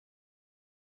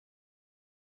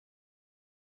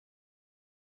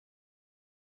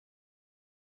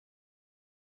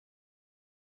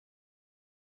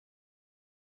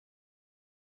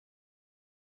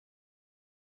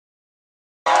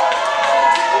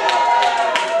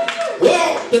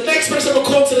The next person I'm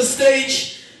gonna call to the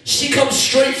stage, she comes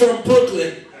straight from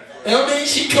Brooklyn. You know what I mean?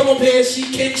 She come up here, she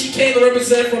came to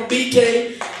represent from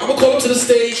BK. I'm gonna call her to the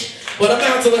stage, but I'm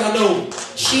gonna have to let her know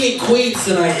she ain't Queens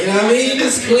tonight, you know what I mean?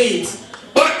 This is Queens.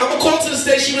 But I'm gonna call her to the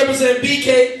stage, she represent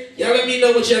BK. Y'all let me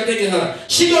know what y'all think of her.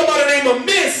 She go by the name of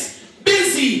Miss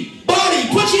Bizzy Body.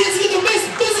 Put your hands together, Miss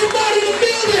Bizzy Body in the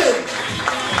building.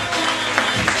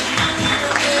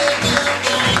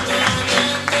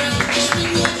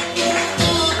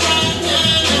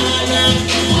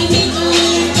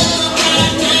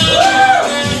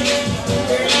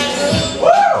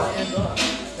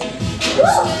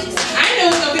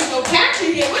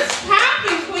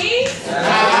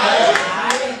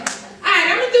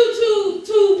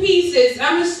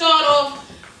 I'm gonna start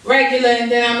off regular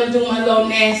and then I'm gonna do my little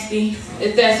nasty,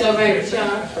 if that's all right with y'all.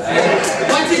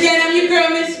 Once again, I'm your girl,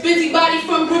 Miss Bizzy Body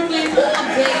from Brooklyn.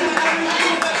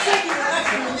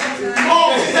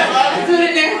 Do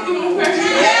the nasty one first.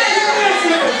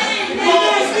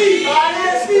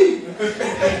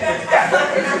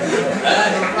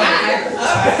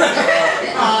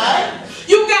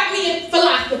 You got me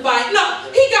philosophizing. No,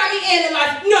 he got me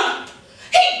analyzing. No,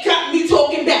 he got me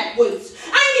talking backwards.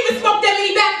 I ain't even smoked that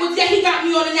many backwards, yet he got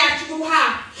me on a natural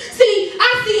high. See, I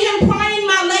see him prying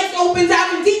my legs open,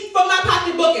 diving deep from my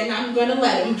pocketbook, and I'm gonna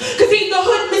let him. Cause he's the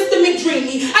hood Mr.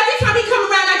 McDreamy. Every time he come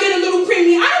around, I get a little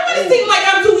creamy. I don't wanna seem like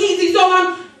I'm too easy, so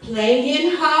I'm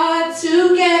playing hard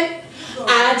to get.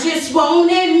 I just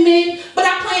won't admit, but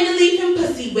I plan to leave him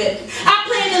pussy whipped. I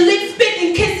plan to lick, spit,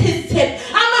 and kiss his tip.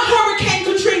 I'm a Hurricane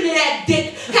Katrina, that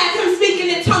dick. Have him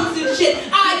speaking in tongues and shit.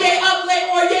 I yay up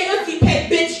late or yay ussy pay,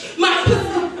 bitch. My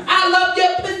pussy, I love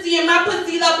your pussy and my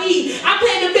pussy love me. I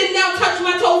plan to bend down, touch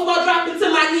my toes while dropping to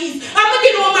my knees. I'ma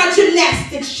get on my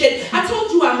gymnastics shit. I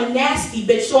told you I'm a nasty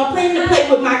bitch, so I plan to play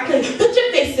with my clit. Put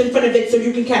your face in front of it so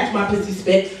you can catch my pussy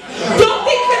spit. Don't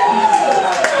think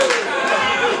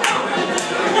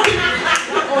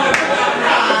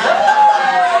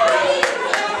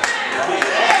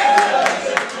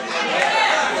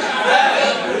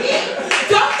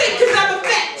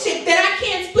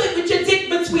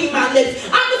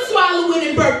I'ma swallow it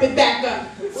and burp it back up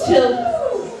till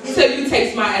you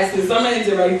taste my essence. I'm gonna end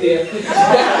it right there.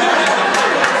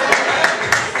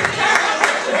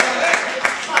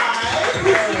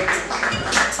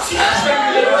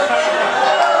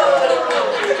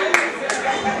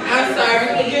 I'm sorry.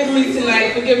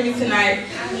 Forgive me tonight.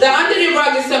 The Under the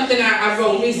Rug is something I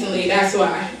wrote recently. That's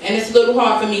why, and it's a little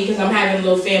hard for me because I'm having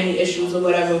little family issues or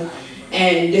whatever.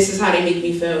 And this is how they make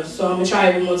me feel. So I'm gonna try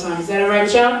it one more time. Is that alright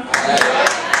with y'all?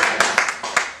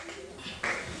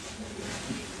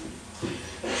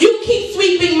 You keep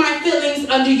sweeping my feelings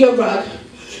under your rug.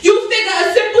 You figure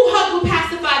a simple hug will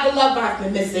pacify the love I've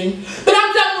been missing. But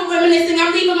I'm done with reminiscing.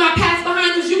 I'm leaving my past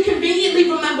behind because you conveniently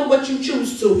remember what you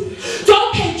choose to.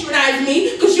 Don't patronize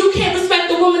me because you can't respect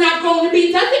the woman I've grown to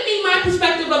be. Doesn't mean my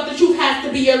perspective of the truth has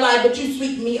to be your lie, but you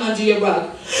sweep me under your rug.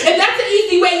 If that's an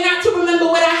easy way not to remember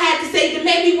what I had to say, then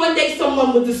maybe one day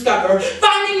someone will discover.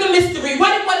 Finding the mystery,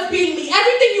 what it was being me.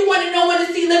 Everything you want to know and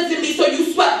to see lives in me, so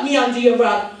you swept me under your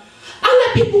rug. I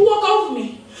let people walk over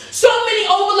me. So many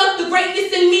overlook the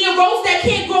greatness in me and rose that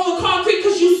can't grow in concrete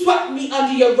because you swept me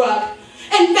under your rug.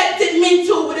 Infected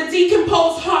mental with a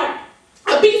decomposed heart.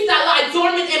 A beast I lie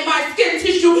dormant in my skin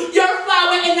tissue. Your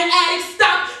flower in the attic.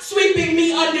 Stop sweeping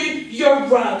me under your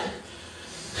rug.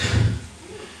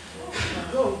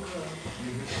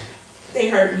 They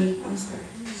hurt me. I'm sorry.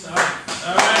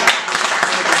 All right.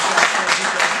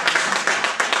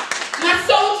 My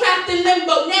soul trapped in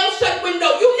limbo, nail shut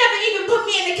window. You never even put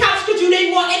me in the couch because you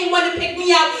didn't want anyone to pick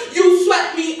me out. You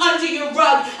swept me under your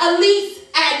rug. At least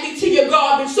add me to your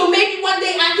garbage. So maybe one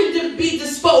day I can be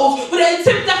disposed with an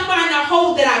attempt to find a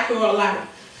hole that I can roll out.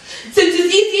 Since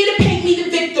it's easier to paint me the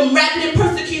victim rather than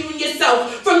persecuting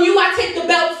yourself. From you I take the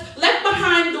belts, left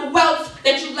behind the wealth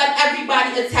that you let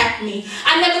everybody attack me.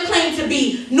 I never claimed to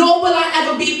be, nor will I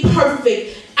ever be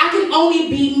perfect. I can only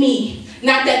be me.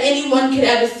 Not that anyone could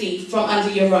ever see from under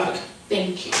your rug.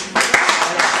 Thank you. I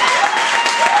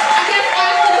guess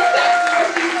after the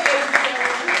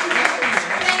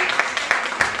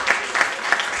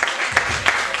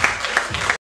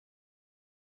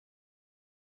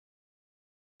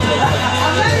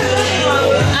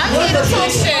I'm here to talk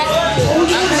shit. I'm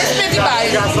Miss Bizzy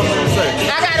Body. I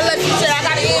gotta let you shit. I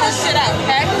gotta hear this shit out,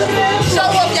 okay? Show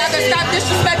up, y'all can stop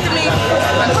disrespecting me.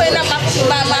 I'm putting up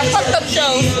my fucked up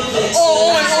shows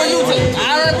on YouTube.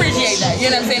 I don't appreciate that. You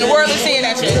know what I'm saying? The world is seeing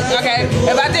that shit, okay?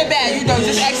 If I did bad, you know,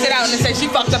 just exit out and say she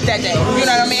fucked up that day. You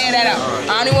know what I mean? That out.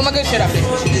 I don't even want my good shit up there.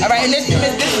 All right, and this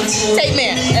tape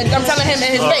man, and I'm telling him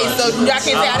in his face, so y'all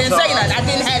can't say I didn't say nothing. I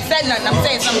didn't have said nothing. I'm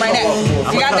saying something right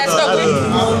now. You got that stupid?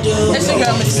 That's your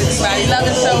girl, Miss Bizzy Body. Love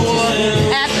and show off.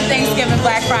 After Thanksgiving,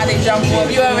 Black Friday jump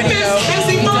off. You already know.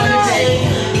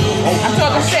 I'm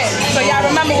talking shit, so y'all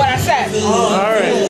remember what I said. All right.